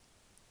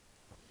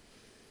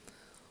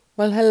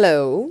Well,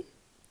 hello.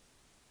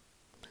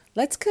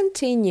 Let's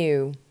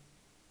continue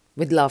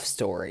with love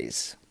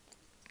stories.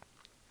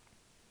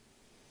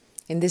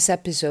 In this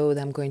episode,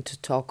 I'm going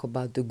to talk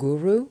about the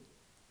guru,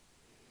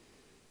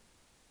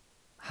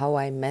 how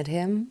I met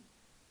him,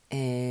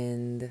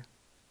 and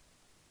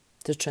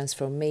the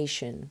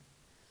transformation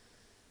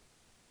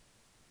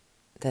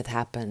that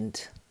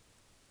happened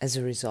as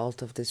a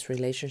result of this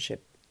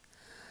relationship.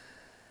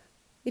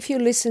 If you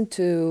listen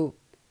to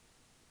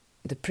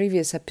the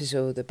previous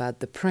episode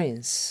about the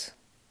prince,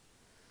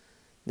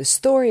 the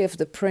story of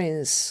the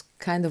prince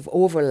kind of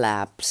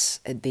overlaps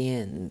at the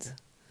end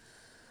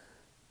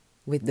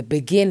with the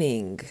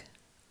beginning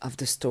of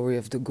the story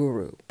of the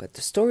guru. But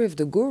the story of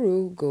the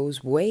guru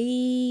goes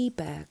way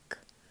back,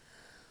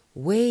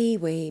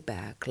 way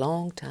back,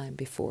 long time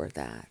before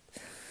that.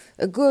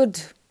 A good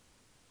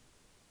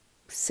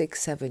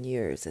 6-7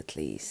 years at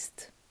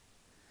least.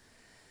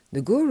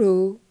 The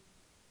guru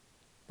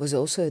was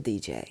also a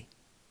DJ.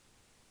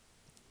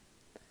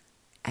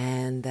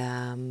 And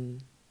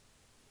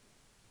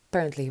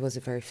apparently he was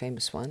a very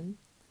famous one.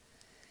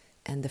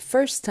 And the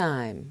first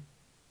time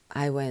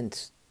I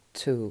went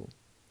to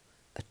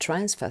a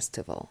trance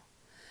festival,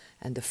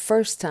 and the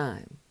first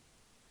time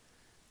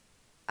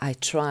I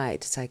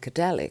tried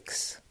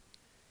psychedelics,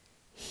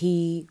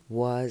 he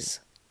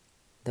was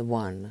the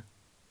one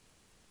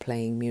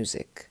playing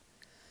music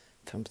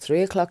from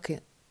 3 o'clock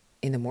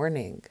in the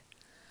morning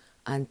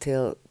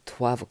until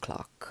 12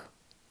 o'clock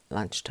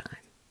lunchtime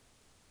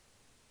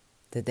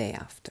the day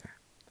after.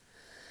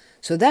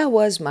 So that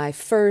was my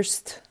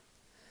first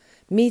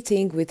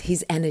meeting with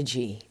his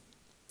energy,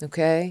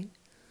 okay?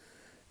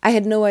 I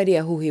had no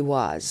idea who he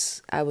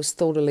was. I was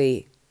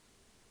totally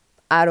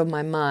out of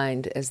my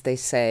mind, as they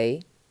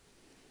say.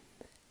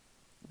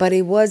 But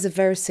it was a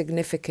very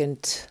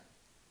significant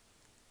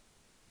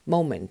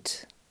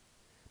moment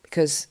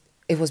because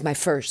it was my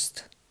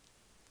first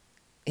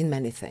in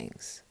many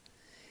things.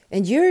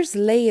 And years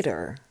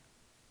later,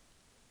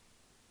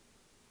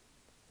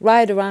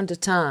 right around the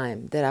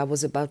time that I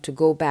was about to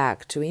go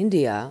back to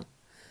India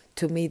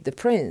to meet the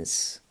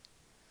prince,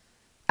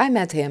 I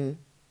met him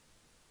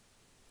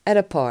at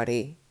a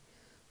party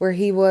where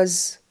he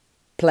was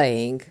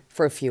playing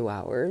for a few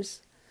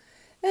hours,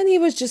 and he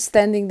was just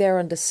standing there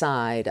on the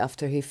side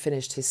after he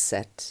finished his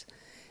set.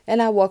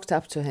 And I walked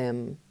up to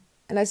him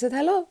and I said,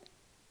 hello.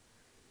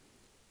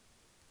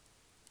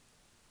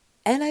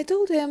 And I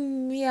told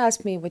him, he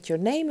asked me what your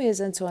name is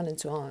and so on and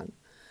so on.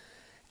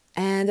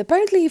 And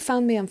apparently he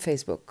found me on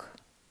Facebook.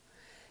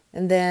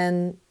 And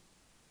then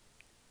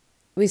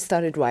we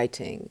started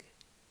writing.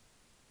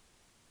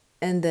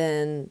 And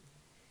then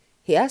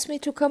he asked me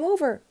to come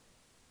over.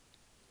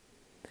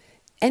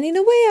 And in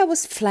a way I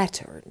was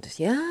flattered.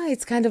 Yeah,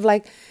 it's kind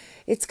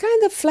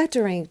of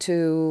flattering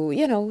to,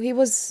 he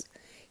was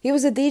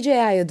a DJ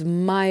I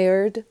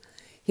admired.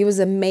 He was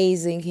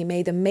amazing. He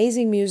made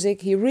amazing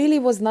music. He really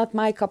was not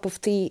my cup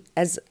of tea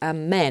as a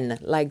man,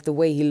 like the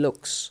way he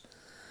looks.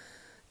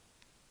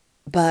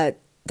 But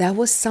there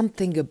was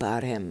something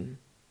about him.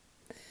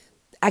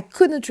 I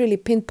couldn't really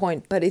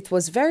pinpoint, but it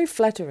was very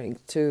flattering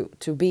to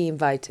be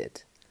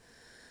invited.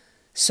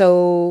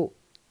 So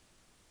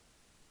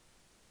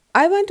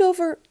I went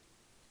over,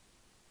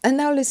 and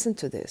now listen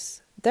to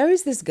this. There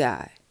is this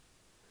guy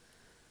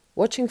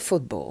watching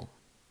football.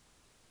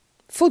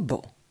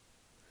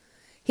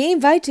 He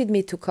invited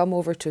me to come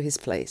over to his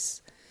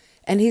place,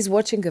 and he's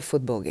watching a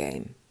football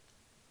game.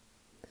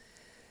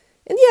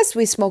 And yes,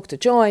 we smoked a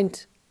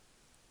joint,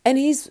 and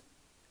he's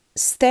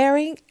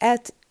staring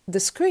at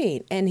the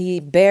screen, and he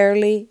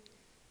barely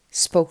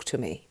spoke to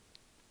me.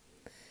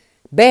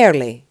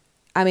 Barely.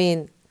 I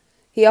mean,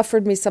 he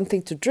offered me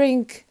something to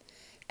drink,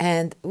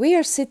 and we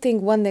are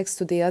sitting one next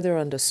to the other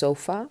on the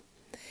sofa.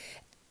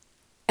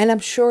 And I'm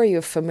sure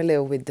you're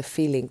familiar with the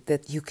feeling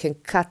that you can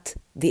cut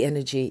the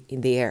energy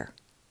in the air.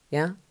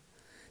 Yeah?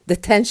 The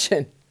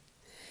tension.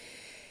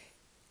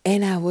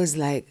 And I was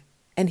like,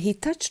 and he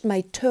touched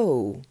my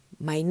toe,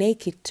 my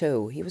naked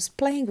toe. He was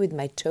playing with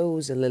my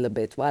toes a little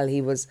bit while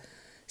he was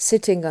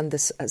sitting on the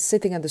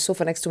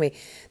sofa next to me.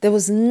 There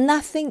was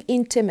nothing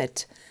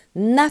intimate,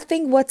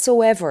 nothing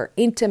whatsoever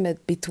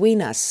intimate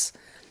between us.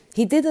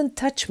 He didn't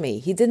touch me.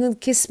 He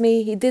didn't kiss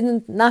me. He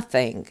didn't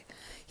nothing.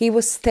 He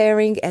was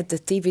staring at the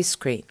TV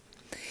screen.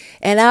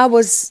 And I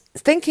was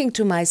thinking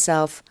to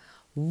myself,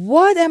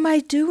 what am I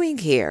doing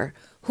here?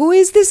 Who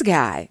is this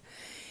guy?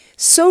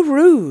 So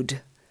rude.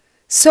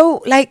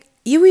 So,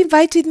 you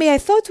invited me. I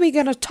thought we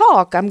were going to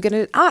talk.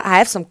 I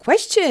have some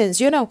questions,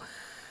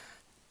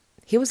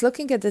 He was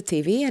looking at the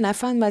TV, and I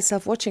found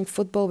myself watching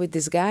football with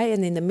this guy,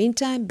 and in the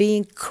meantime,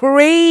 being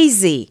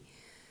crazy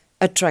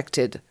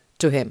attracted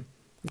to him.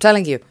 I'm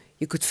telling you,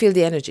 you could feel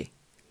the energy.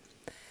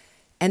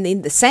 And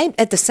at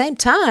the same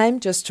time,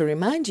 just to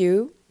remind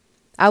you,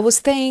 I was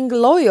staying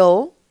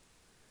loyal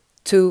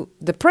to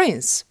the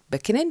prince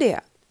back in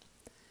India.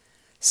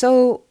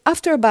 So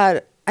after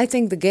I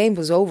think the game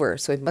was over,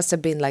 so it must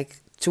have been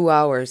 2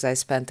 hours I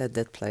spent at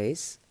that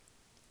place.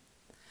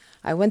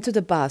 I went to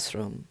the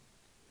bathroom,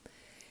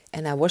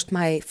 and I washed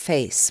my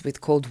face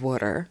with cold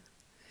water.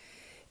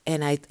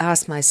 And I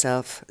asked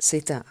myself,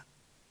 Sita,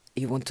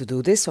 you want to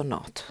do this or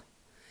not?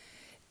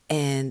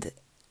 And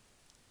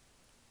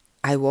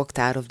I walked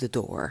out of the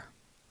door.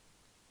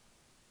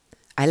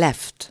 I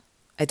left.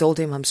 I told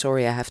him, I'm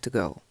sorry, I have to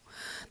go.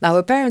 Now,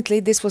 apparently,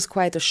 this was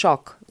quite a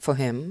shock for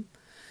him.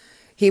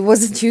 He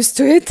wasn't used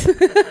to it.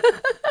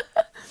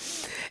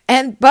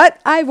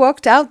 But I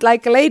walked out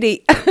like a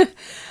lady.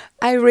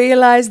 I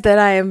realized that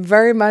I am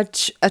very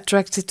much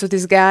attracted to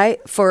this guy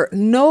for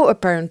no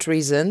apparent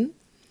reason.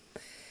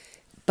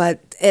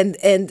 But and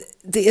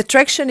the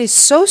attraction is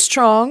so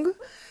strong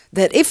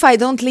that if I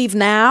don't leave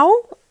now,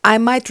 I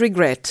might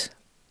regret.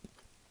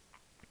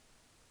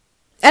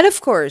 And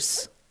of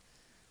course,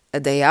 a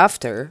day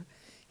after,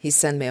 he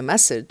sent me a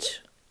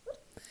message.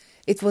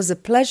 It was a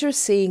pleasure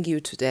seeing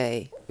you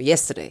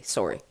yesterday,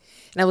 sorry.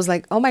 And I was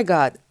like, oh my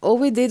God, all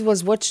we did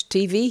was watch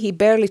TV. He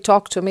barely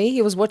talked to me.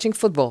 He was watching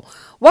football.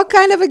 What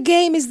kind of a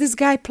game is this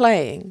guy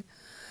playing?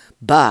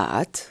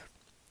 But,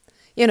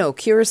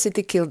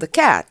 curiosity killed the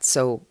cat.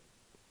 So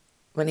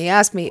when he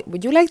asked me,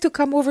 would you like to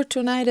come over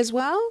tonight as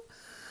well?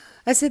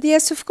 I said,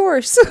 yes, of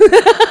course.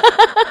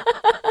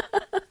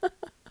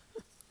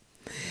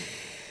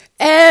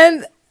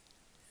 And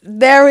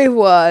there it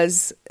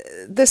was.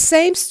 The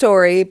same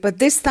story, but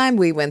this time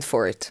we went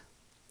for it.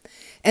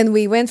 And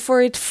we went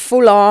for it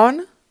full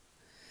on.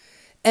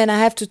 And I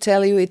have to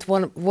tell you, it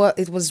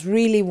was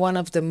really one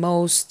of the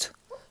most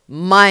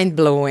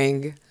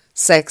mind-blowing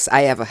sex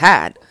I ever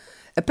had.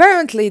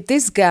 Apparently,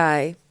 this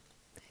guy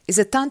is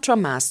a tantra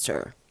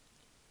master.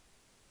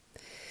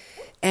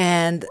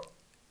 And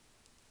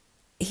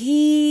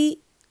he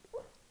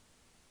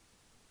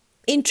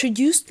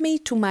introduced me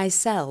to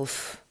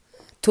myself,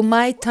 to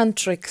my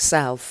tantric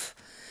self,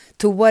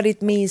 to what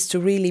it means to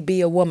really be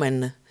a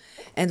woman,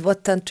 and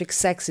what tantric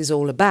sex is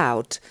all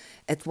about,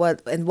 and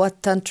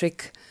what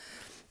tantric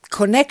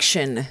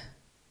connection,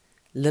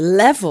 the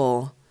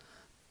level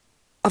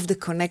of the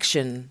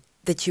connection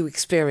that you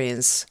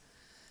experience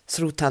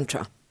through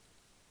tantra.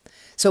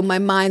 So my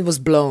mind was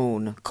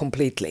blown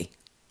completely.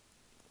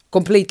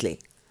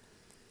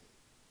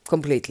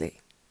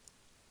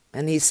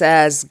 And he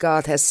says,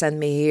 God has sent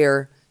me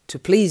here to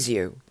please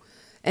you.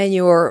 And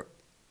you're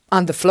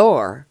on the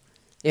floor,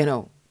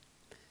 You're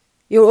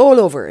all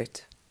over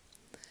it.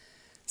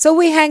 So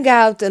we hang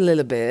out a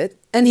little bit.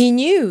 And he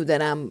knew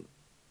that I'm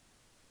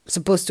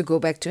supposed to go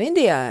back to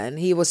India. And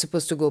he was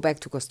supposed to go back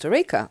to Costa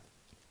Rica.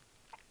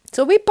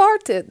 So we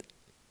parted.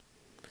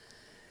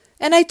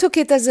 And I took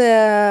it as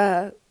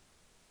a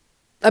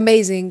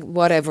amazing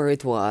whatever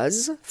it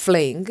was.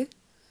 Fling.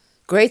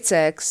 Great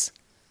sex.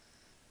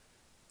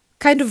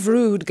 Kind of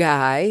rude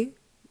guy.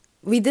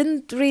 We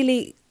didn't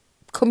really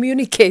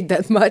communicate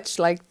that much,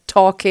 like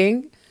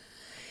talking.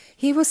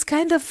 He was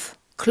kind of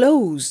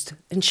closed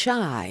and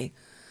shy,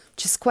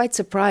 which is quite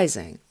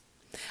surprising.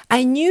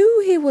 I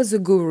knew he was a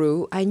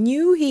guru. I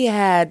knew he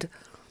had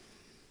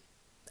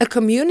a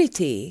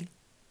community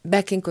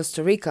back in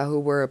Costa Rica who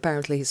were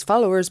apparently his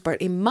followers, but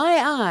in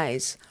my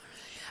eyes,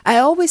 I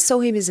always saw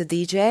him as a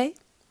DJ.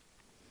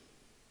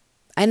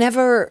 I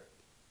never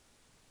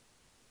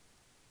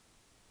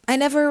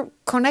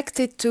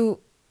connected to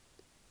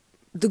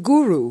the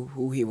guru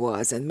who he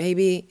was, and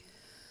maybe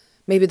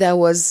that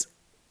was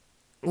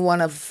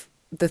one of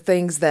the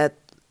things that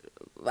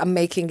I'm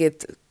making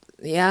it.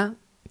 Yeah,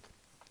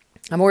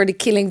 I'm already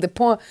killing the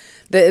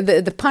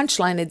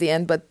punchline at the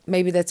end, but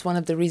maybe that's one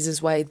of the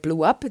reasons why it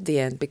blew up at the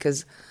end,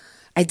 because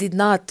I did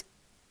not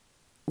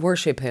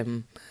worship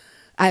him.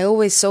 I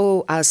always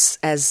saw us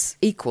as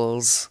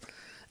equals.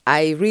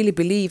 I really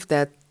believe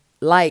that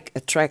like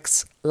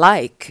attracts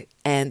like,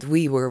 and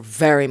we were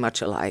very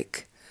much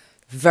alike.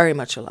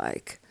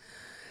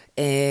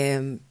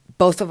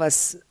 Both of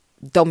us,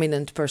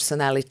 dominant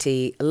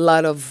personality, a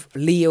lot of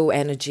Leo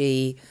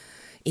energy,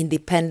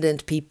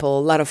 independent people,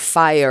 a lot of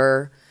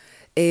fire.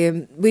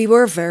 We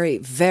were very,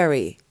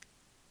 very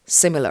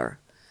similar.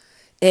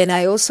 And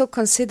I also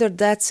considered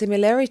that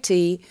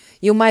similarity.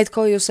 You might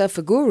call yourself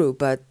a guru,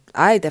 but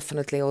I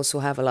definitely also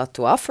have a lot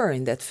to offer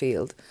in that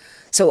field.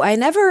 So I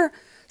never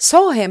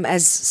saw him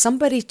as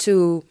somebody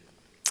to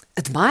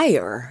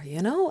admire,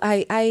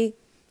 I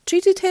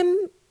treated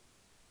him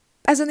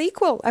as an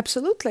equal,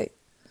 absolutely.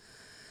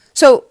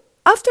 So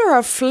after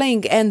our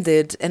fling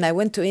ended and I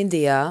went to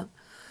India,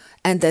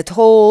 and that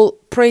whole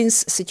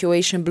prince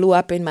situation blew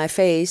up in my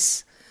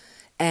face,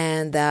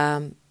 and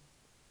I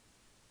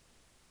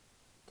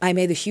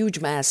made a huge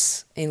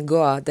mess in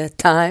Goa that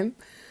time,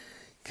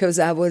 because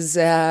I was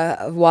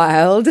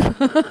wild,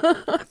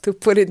 to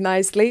put it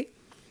nicely.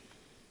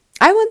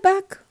 I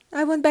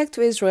went back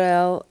to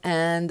Israel,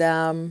 and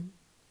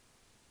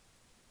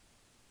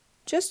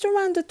just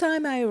around the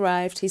time I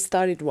arrived, he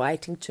started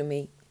writing to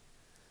me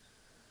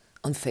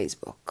on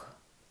Facebook.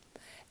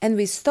 And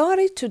we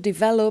started to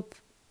develop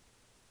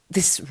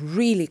this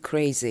really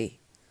crazy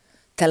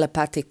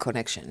telepathic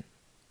connection.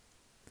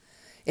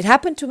 It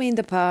happened to me in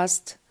the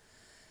past.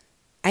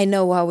 I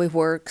know how it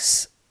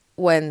works.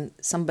 when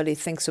somebody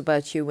thinks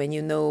about you, when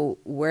you know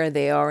where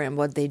they are and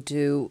what they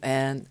do.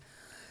 And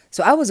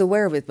so I was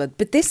aware of it, but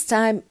this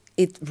time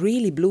it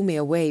really blew me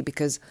away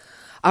because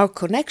our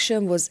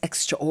connection was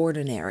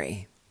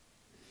extraordinary.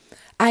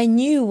 I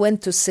knew when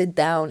to sit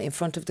down in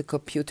front of the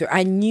computer.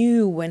 I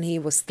knew when he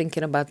was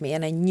thinking about me,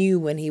 and I knew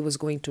when he was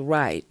going to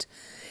write.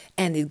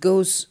 And it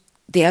goes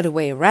the other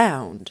way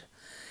around.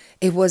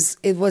 It was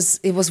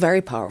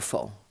very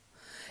powerful.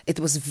 It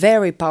was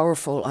very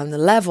powerful on the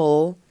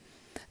level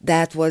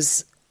that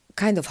was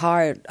kind of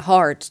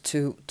hard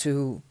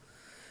to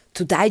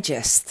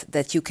digest,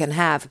 that you can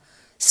have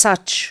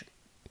such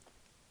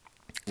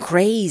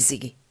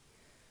crazy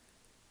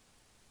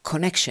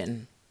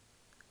connection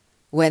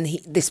when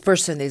this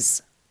person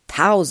is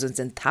thousands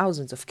and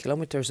thousands of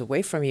kilometers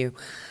away from you,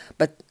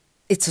 but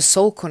it's a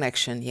soul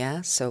connection,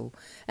 yeah? So,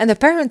 and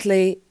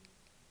apparently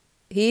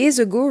he is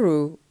a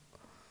guru,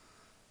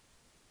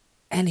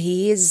 and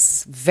he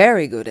is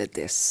very good at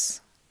this,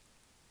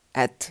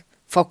 at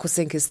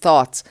focusing his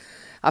thoughts.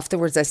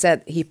 Afterwards, I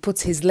said, he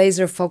puts his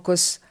laser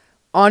focus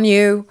on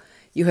you.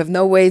 You have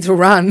no way to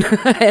run.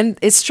 And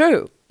it's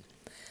true.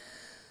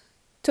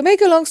 To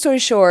make a long story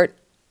short,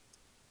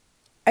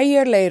 a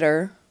year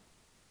later,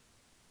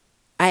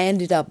 I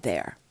ended up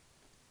there.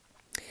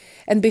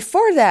 And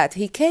before that,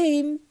 he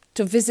came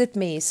to visit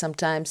me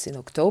sometimes in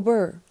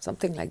October,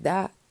 something like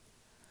that.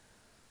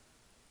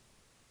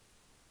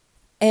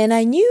 And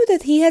I knew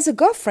that he has a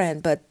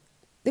girlfriend, but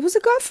it was a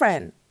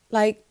girlfriend.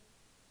 Like,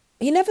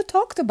 he never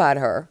talked about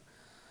her.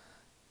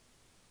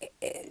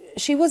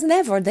 She was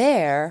never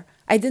there.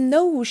 I didn't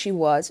know who she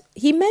was.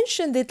 He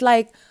mentioned it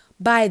like,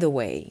 by the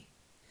way.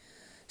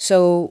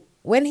 So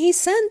when he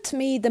sent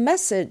me the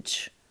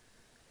message,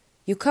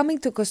 "You coming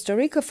to Costa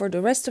Rica for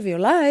the rest of your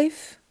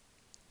life?"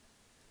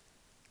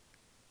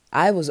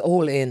 I was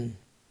all in.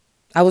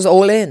 I was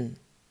all in.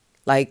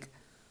 Like,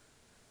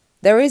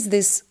 there is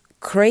this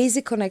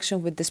crazy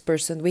connection with this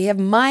person. We have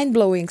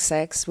mind-blowing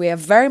sex. We are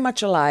very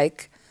much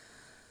alike.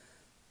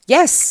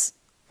 Yes,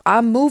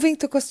 I'm moving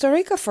to Costa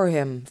Rica for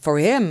him. For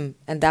him.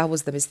 And that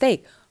was the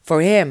mistake.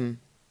 For him.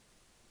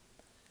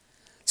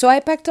 So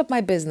I packed up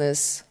my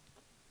business,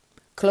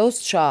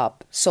 closed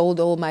shop, sold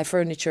all my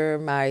furniture,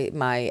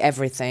 my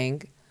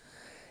everything.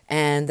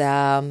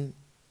 And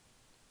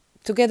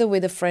together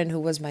with a friend who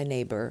was my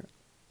neighbor,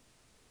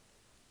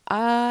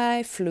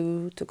 I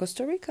flew to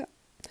Costa Rica.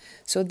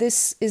 So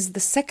this is the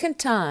second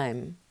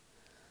time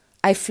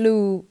I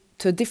flew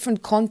to a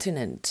different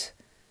continent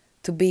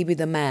to be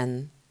with a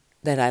man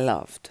that I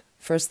loved.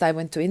 First I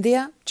went to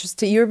India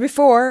just a year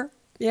before,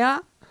 yeah.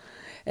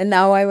 And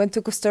now I went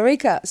to Costa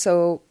Rica.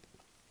 So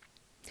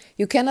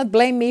you cannot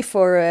blame me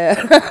for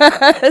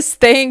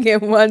staying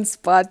in one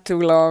spot too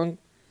long.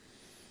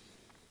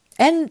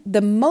 And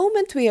the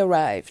moment we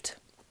arrived,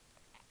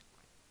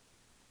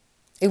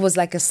 it was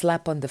like a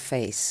slap on the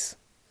face.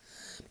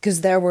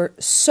 Because there were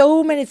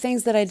so many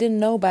things that I didn't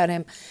know about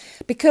him.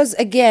 Because,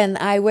 again,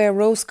 I wear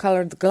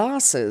rose-colored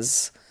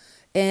glasses.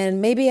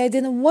 And maybe I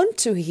didn't want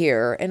to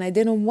hear, and I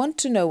didn't want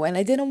to know, and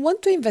I didn't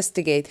want to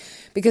investigate.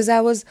 Because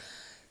I was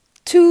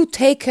too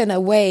taken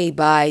away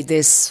by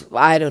this,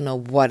 I don't know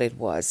what it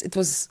was. It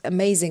was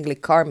amazingly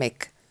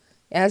karmic.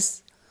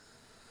 Yes?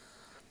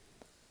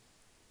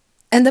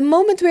 And the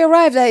moment we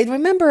arrived, I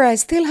remember I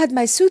still had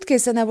my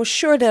suitcase, and I was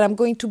sure that I'm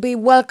going to be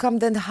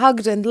welcomed and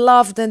hugged and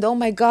loved, and oh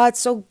my God,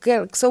 so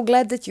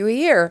glad that you're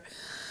here.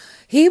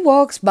 He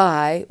walks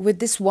by with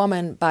this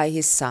woman by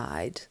his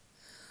side,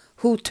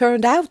 who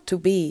turned out to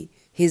be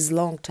his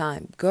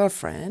longtime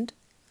girlfriend,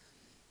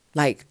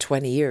 like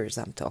 20 years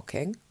I'm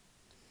talking.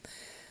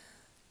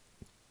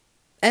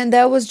 And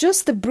there was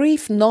just a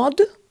brief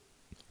nod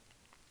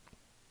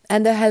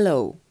and a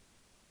hello.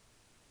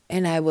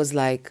 And I was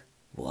like,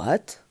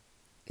 what?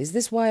 Is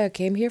this why I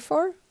came here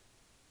for?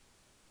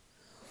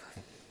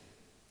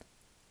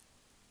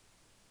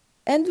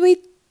 And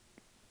we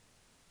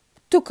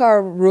took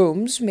our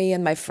rooms, me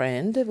and my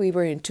friend. We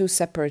were in two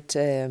separate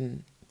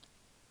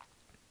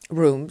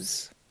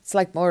rooms. It's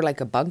like more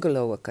like a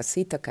bungalow, a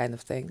casita kind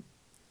of thing.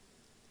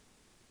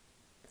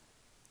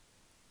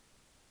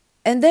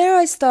 And there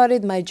I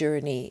started my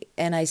journey,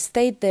 and I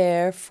stayed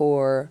there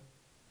for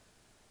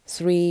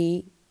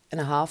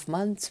 3.5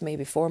 months,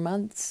 maybe 4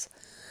 months.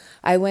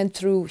 I went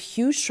through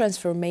huge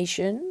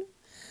transformation,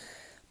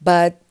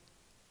 but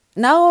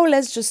now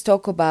let's just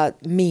talk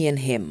about me and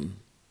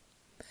him.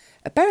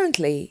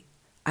 Apparently,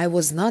 I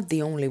was not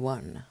the only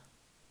one.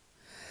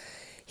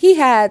 He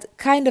had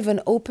kind of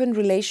an open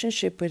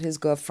relationship with his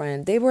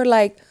girlfriend. They were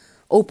like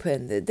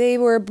open. They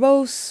were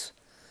both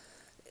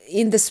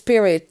in the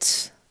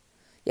spirit.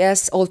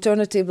 Yes,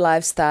 alternative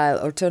lifestyle,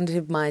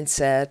 alternative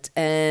mindset.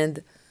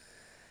 And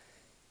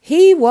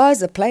he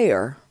was a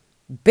player,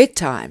 big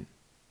time.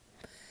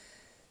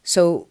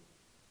 So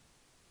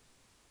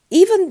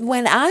even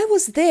when I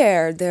was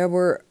there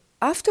were,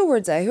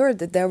 afterwards I heard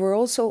that there were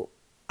also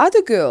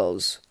other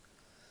girls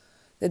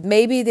that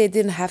maybe they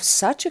didn't have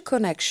such a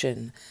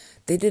connection.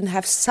 They didn't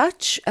have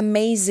such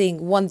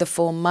amazing,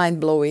 wonderful,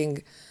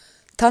 mind-blowing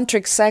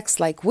tantric sex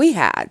like we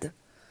had.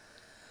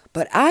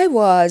 But I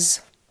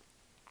was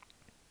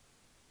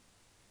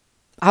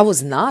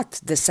not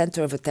the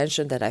center of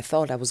attention that I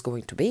thought I was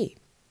going to be.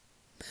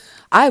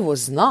 I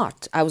was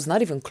not. I was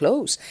not even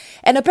close.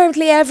 And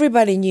apparently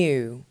everybody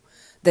knew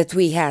that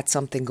we had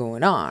something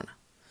going on.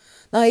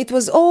 Now, it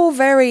was all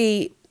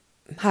very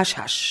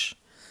hush-hush.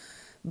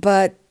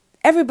 But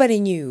everybody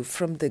knew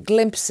from the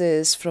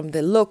glimpses, from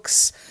the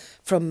looks,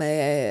 from,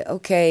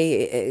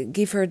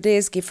 give her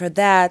this, give her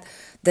that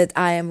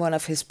I am one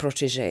of his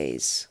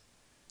protégés.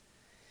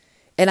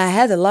 And I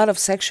had a lot of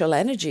sexual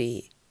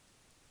energy.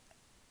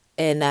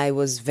 And I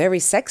was very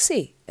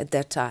sexy at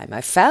that time.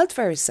 I felt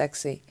very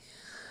sexy.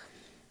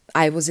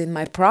 I was in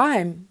my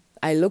prime.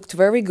 I looked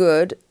very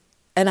good.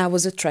 And I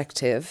was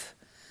attractive.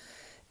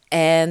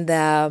 And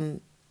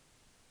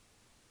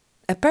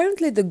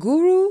apparently the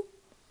guru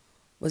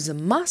was a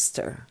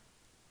master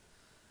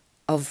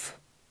of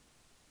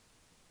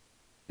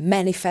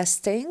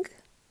manifesting.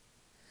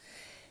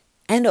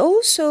 And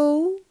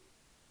also,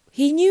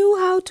 he knew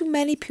how to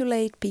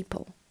manipulate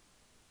people.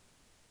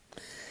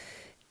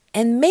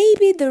 And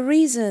maybe the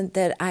reason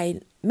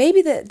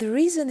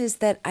is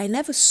that I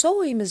never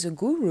saw him as a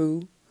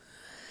guru.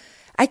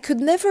 I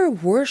could never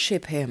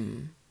worship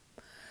him.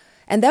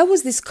 And there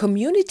was this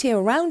community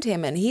around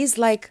him, and he's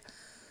like,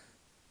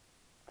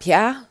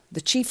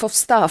 the chief of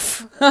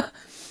staff.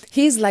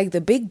 He's like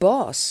the big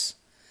boss.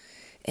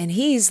 And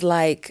he's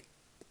like,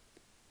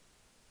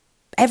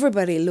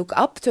 everybody look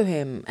up to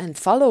him and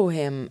follow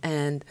him.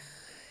 And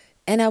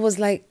I was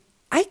like,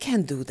 I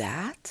can't do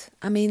that.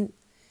 I mean,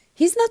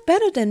 he's not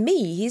better than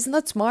me. He's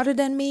not smarter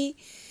than me.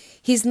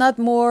 He's not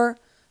more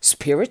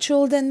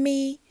spiritual than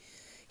me.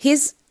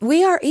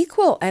 We are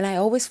equal. And I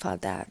always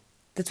felt that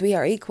we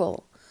are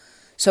equal.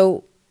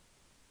 So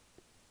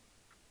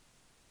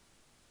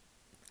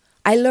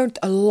I learned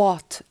a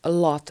lot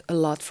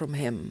from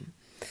him.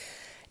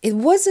 It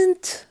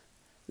wasn't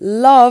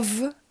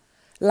love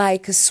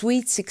like a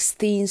Sweet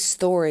 16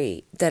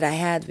 story that I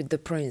had with the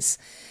prince.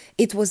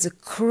 It was a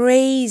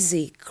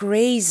crazy,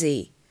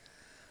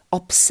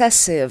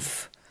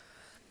 obsessive,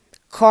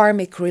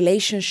 karmic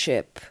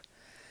relationship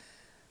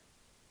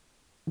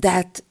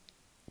that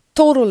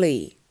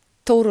totally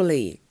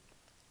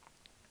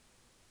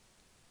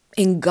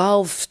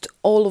engulfed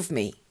all of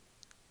me.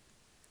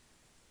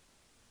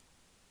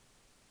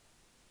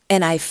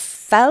 And I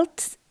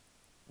felt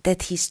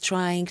that he's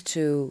trying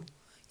to,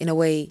 in a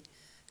way,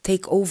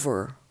 take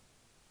over,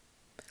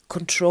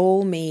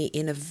 control me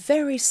in a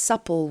very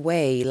supple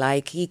way,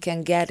 like he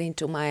can get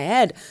into my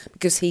head,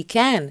 because he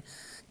can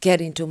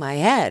get into my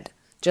head,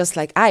 just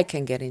like I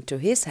can get into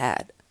his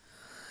head.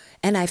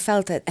 And I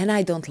felt that, and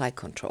I don't like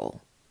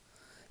control.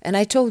 And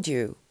I told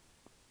you,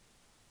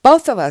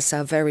 both of us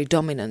are very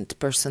dominant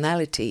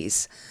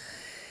personalities.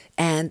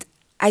 And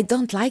I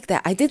don't like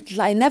that.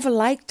 I never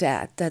liked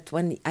that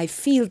when I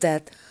feel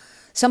that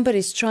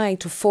somebody's trying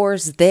to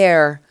force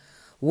their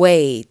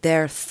way,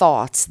 their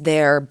thoughts,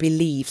 their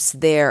beliefs,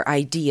 their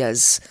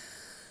ideas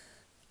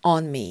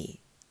on me,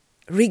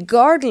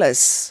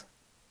 regardless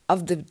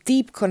of the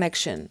deep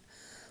connection,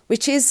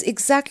 which is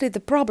exactly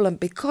the problem,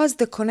 because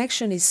the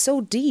connection is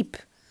so deep,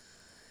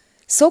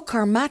 so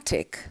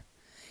karmatic,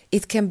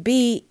 it can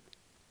be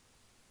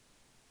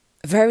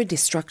very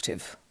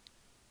destructive.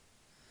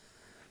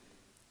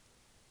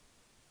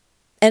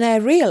 And I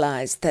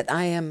realized that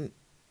I am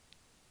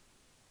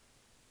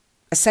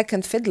a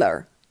second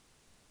fiddler,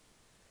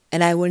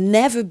 and I will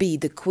never be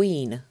the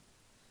queen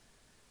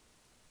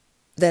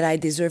that I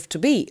deserve to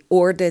be,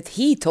 or that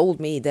he told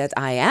me that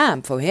I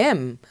am. For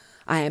him,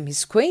 I am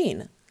his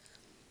queen.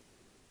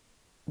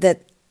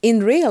 That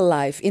in real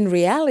life, in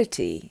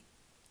reality,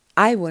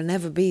 I will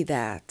never be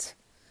that.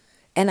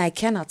 And I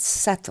cannot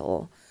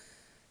settle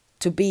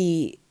to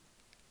be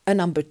a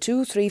number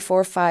 2, 3,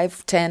 4,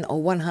 5, 10,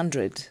 or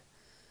 100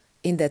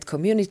 in that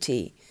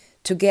community,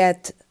 to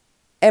get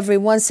every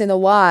once in a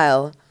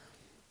while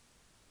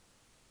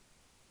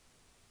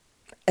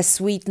a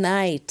sweet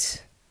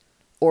night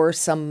or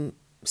some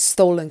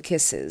stolen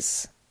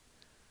kisses.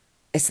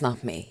 It's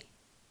not me.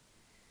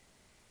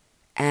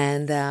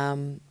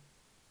 And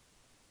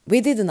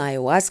we did an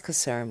ayahuasca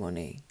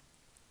ceremony.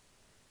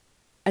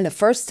 And the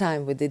first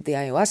time we did the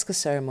ayahuasca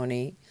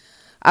ceremony,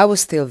 I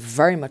was still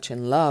very much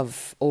in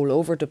love all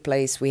over the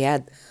place. We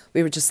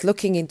were just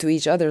looking into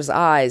each other's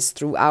eyes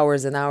through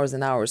hours and hours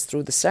and hours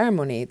through the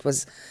ceremony.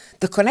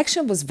 The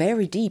connection was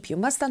very deep. You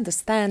must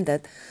understand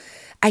that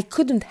I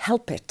couldn't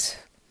help it.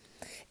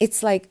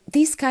 It's like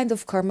these kind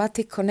of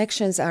karmatic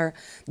connections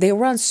they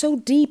run so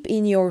deep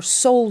in your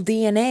soul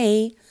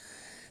DNA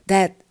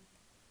that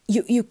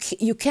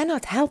you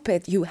cannot help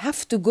it. You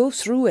have to go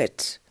through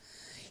it.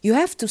 You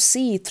have to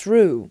see it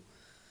through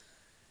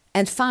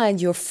and find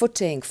your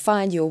footing,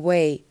 find your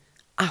way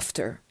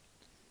after.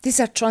 These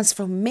are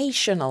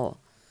transformational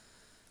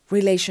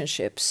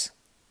relationships.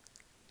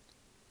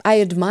 I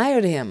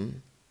admired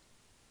him.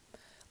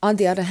 On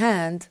the other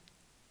hand,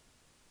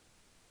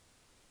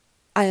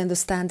 I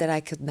understand that I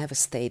could never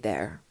stay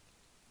there.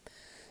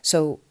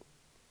 So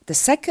the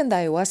second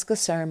ayahuasca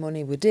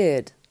ceremony we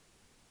did,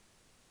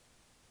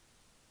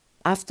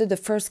 after the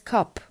first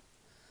cup,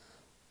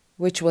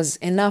 which was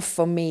enough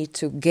for me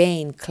to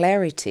gain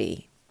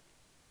clarity,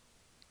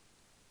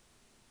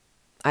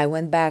 I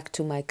went back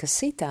to my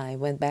casita. I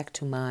went back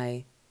to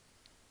my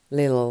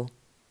little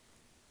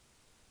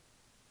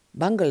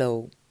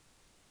bungalow,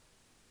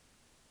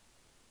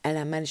 and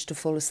I managed to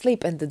fall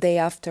asleep. And the day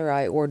after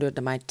I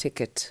ordered my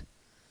ticket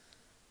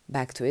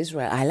back to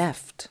Israel, I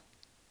left.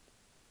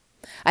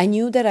 I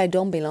knew that I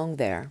don't belong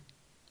there,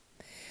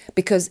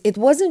 because it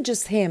wasn't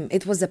just him,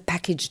 it was a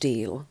package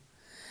deal.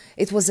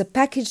 It was a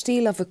package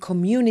deal of a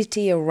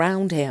community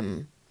around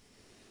him.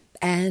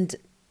 And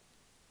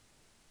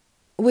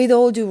with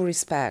all due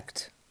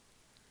respect,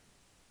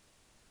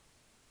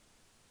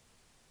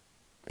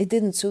 it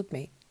didn't suit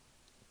me.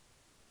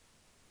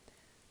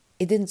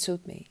 It didn't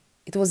suit me.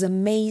 It was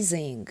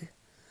amazing.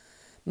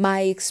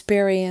 My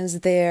experience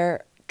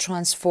there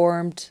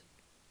transformed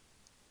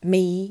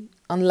me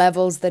on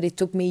levels that it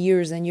took me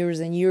years and years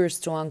and years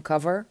to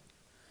uncover,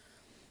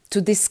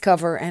 to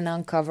discover and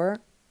uncover.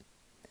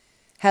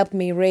 Helped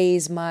me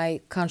raise my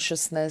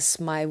consciousness,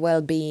 my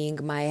well-being,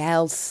 my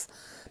health,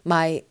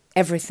 my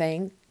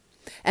everything.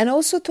 And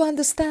also to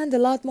understand a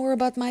lot more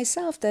about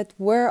myself, that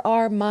where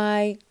are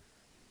my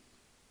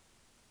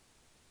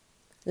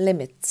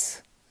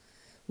limits?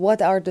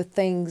 What are the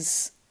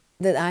things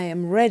that I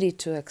am ready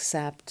to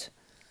accept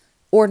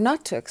or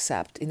not to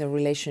accept in a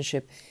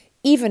relationship,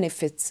 even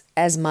if it's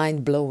as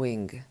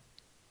mind-blowing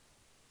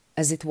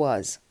as it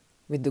was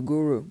with the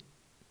guru.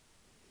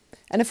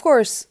 And of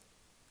course,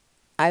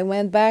 I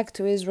went back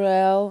to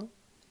Israel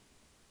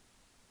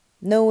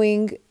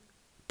knowing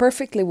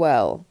perfectly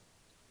well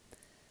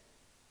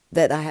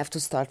that I have to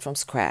start from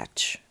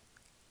scratch.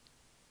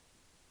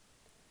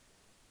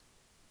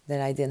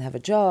 That I didn't have a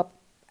job,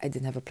 I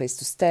didn't have a place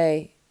to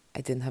stay, I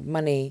didn't have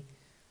money.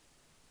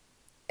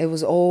 It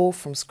was all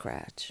from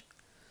scratch.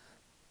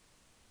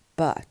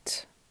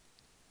 But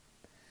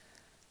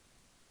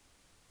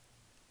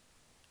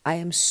I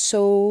am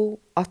so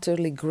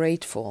utterly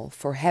grateful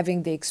for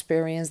having the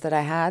experience that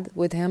I had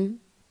with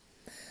him.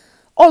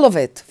 All of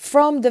it,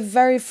 from the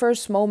very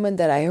first moment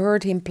that I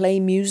heard him play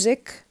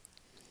music,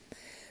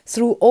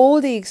 through all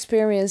the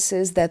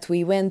experiences that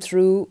we went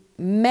through,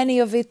 many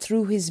of it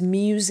through his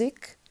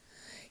music.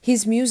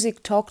 His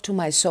music talked to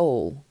my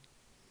soul.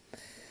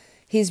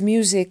 His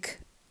music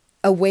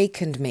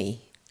awakened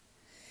me.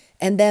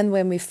 And then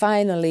when we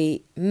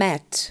finally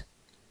met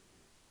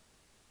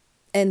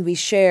and we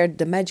shared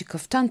the magic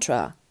of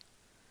Tantra,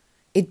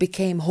 it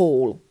became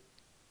whole.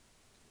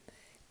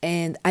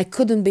 And I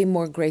couldn't be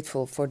more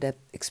grateful for that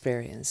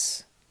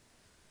experience.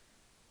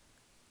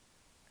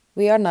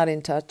 We are not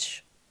in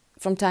touch.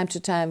 From time to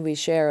time we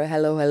share a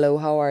hello,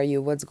 how are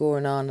you, what's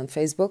going on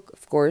Facebook,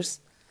 of course.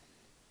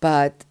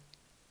 But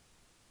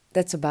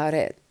that's about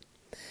it.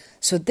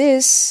 So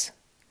this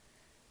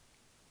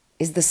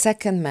is the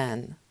second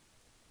man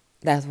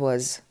that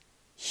was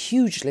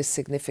hugely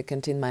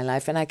significant in my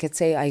life, and I could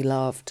say I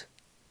loved.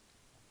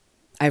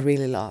 I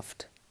really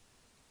loved.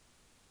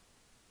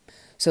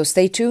 So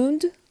stay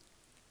tuned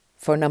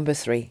for number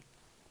 3.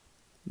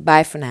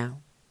 Bye for now.